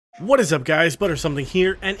What is up, guys? Butter something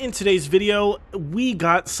here, and in today's video we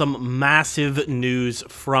got some massive news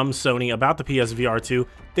from Sony about the PSVR 2.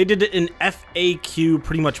 They did an FAQ,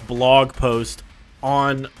 pretty much blog post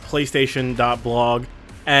on PlayStation.blog,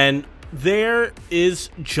 and there is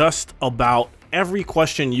just about every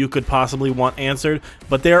question you could possibly want answered,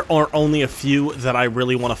 but there are only a few that I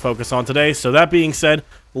really want to focus on today. So that being said,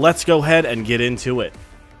 let's go ahead and get into it.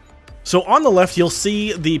 So on the left, you'll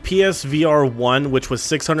see the PSVR 1, which was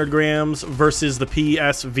 600 grams, versus the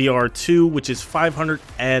PSVR 2, which is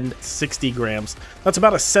 560 grams. That's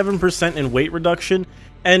about a 7% in weight reduction,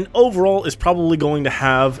 and overall is probably going to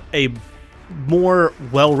have a more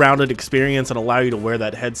well-rounded experience and allow you to wear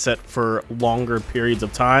that headset for longer periods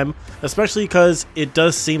of time, especially because it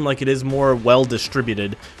does seem like it is more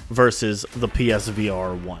well-distributed versus the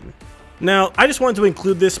PSVR 1. Now, I just wanted to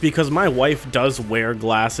include this because my wife does wear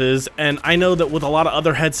glasses, and I know that with a lot of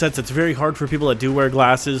other headsets, it's very hard for people that do wear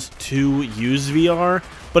glasses to use VR,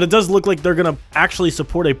 but it does look like they're going to actually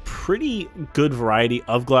support a pretty good variety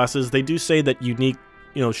of glasses. They do say that unique,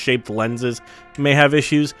 shaped lenses may have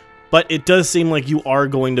issues, but it does seem like you are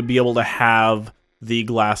going to be able to have the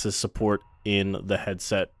glasses support in the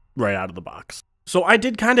headset right out of the box. So I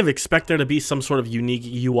did kind of expect there to be some sort of unique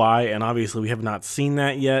UI, and obviously we have not seen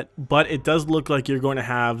that yet, but it does look like you're going to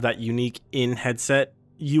have that unique in-headset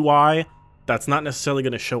UI that's not necessarily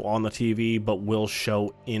going to show on the TV, but will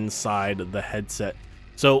show inside the headset.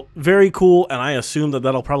 So very cool, and I assume that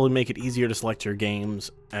that'll probably make it easier to select your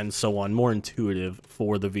games and so on, more intuitive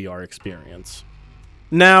for the VR experience.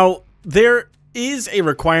 Now, there is a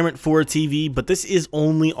requirement for a TV, but this is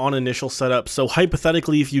only on initial setup. So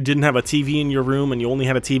hypothetically, if you didn't have a TV in your room and you only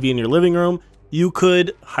had a TV in your living room, you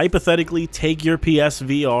could hypothetically take your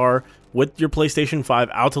PSVR with your PlayStation 5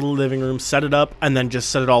 out to the living room, set it up, and then just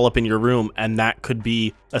set it all up in your room, and that could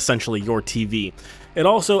be essentially your TV. It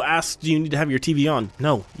also asks, do you need to have your TV on?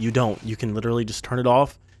 No, you don't. You can literally just turn it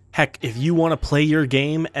off. Heck, if you want to play your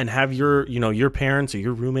game and have your, your parents or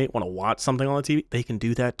your roommate want to watch something on the TV, they can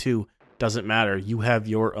do that too. Doesn't matter. You have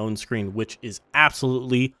your own screen, which is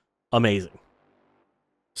absolutely amazing.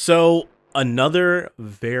 So another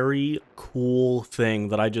very cool thing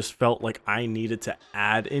that I just felt like I needed to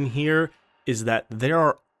add in here is that there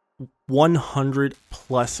are 100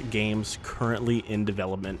 plus games currently in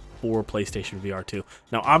development for PlayStation VR 2.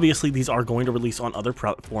 Now, obviously, these are going to release on other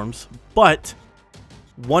platforms, but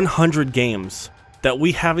 100 games that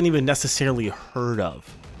we haven't even necessarily heard of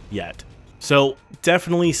yet. So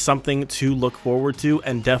definitely something to look forward to,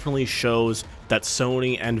 and definitely shows that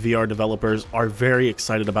Sony and VR developers are very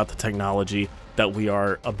excited about the technology that we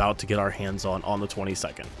are about to get our hands on the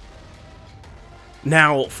 22nd.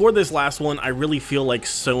 Now, for this last one, I really feel like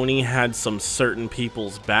Sony had some certain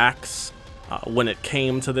people's backs when it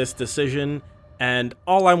came to this decision, and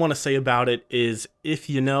all I want to say about it is, if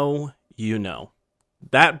you know, you know.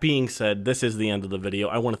 That being said, this is the end of the video.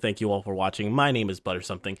 I want to thank you all for watching. My name is Butter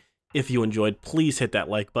Something. If you enjoyed, please hit that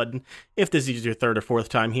like button. If this is your third or fourth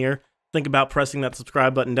time here, think about pressing that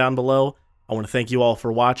subscribe button down below. I want to thank you all for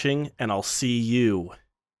watching, and I'll see you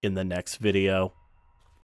in the next video.